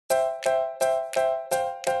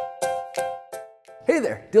Hey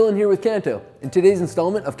there, Dylan here with Kanto. In today's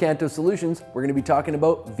installment of Kanto Solutions, we're going to be talking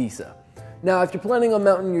about VESA. Now, if you're planning on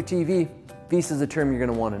mounting your TV, VESA is a term you're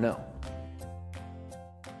going to want to know.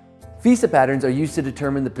 VESA patterns are used to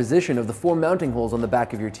determine the position of the 4 mounting holes on the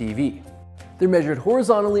back of your TV. They're measured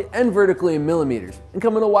horizontally and vertically in millimeters and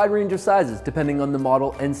come in a wide range of sizes depending on the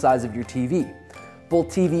model and size of your TV. Both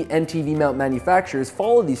TV and TV mount manufacturers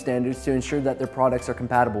follow these standards to ensure that their products are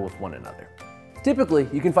compatible with one another. Typically,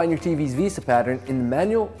 you can find your TV's VESA pattern in the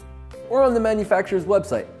manual or on the manufacturer's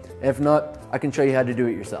website. If not, I can show you how to do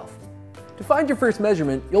it yourself. To find your first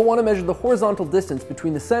measurement, you'll want to measure the horizontal distance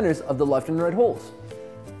between the centers of the left and right holes.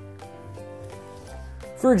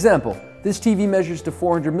 For example, this TV measures to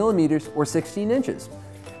 400 millimeters or 16 inches.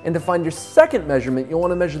 And to find your second measurement, you'll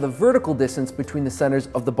want to measure the vertical distance between the centers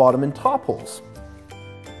of the bottom and top holes.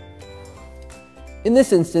 In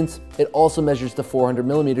this instance, it also measures to 400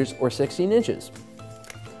 millimeters or 16 inches.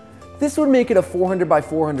 This would make it a 400 by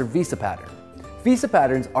 400 VESA pattern. VESA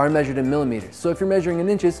patterns are measured in millimeters, so if you're measuring in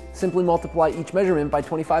inches, simply multiply each measurement by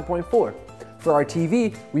 25.4. For our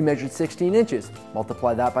TV, we measured 16 inches.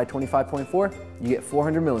 Multiply that by 25.4, you get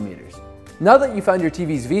 400 millimeters. Now that you found your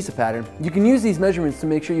TV's VESA pattern, you can use these measurements to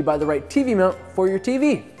make sure you buy the right TV mount for your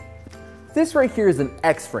TV. This right here is an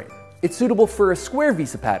X-frame. It's suitable for a square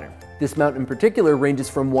VESA pattern. This mount in particular ranges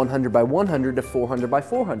from 100 by 100 to 400 by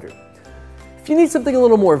 400. If you need something a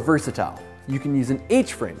little more versatile, you can use an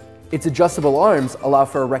H-frame. Its adjustable arms allow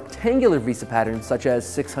for a rectangular VESA pattern such as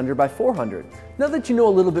 600 by 400. Now that you know a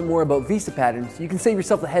little bit more about VESA patterns, you can save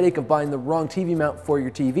yourself the headache of buying the wrong TV mount for your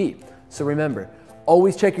TV. So remember,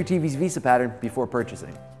 always check your TV's VESA pattern before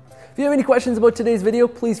purchasing. If you have any questions about today's video,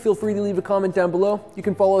 please feel free to leave a comment down below. You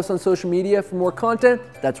can follow us on social media for more content.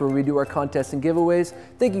 That's where we do our contests and giveaways.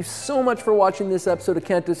 Thank you so much for watching this episode of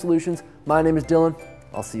Kanto Solutions. My name is Dylan.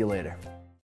 I'll see you later.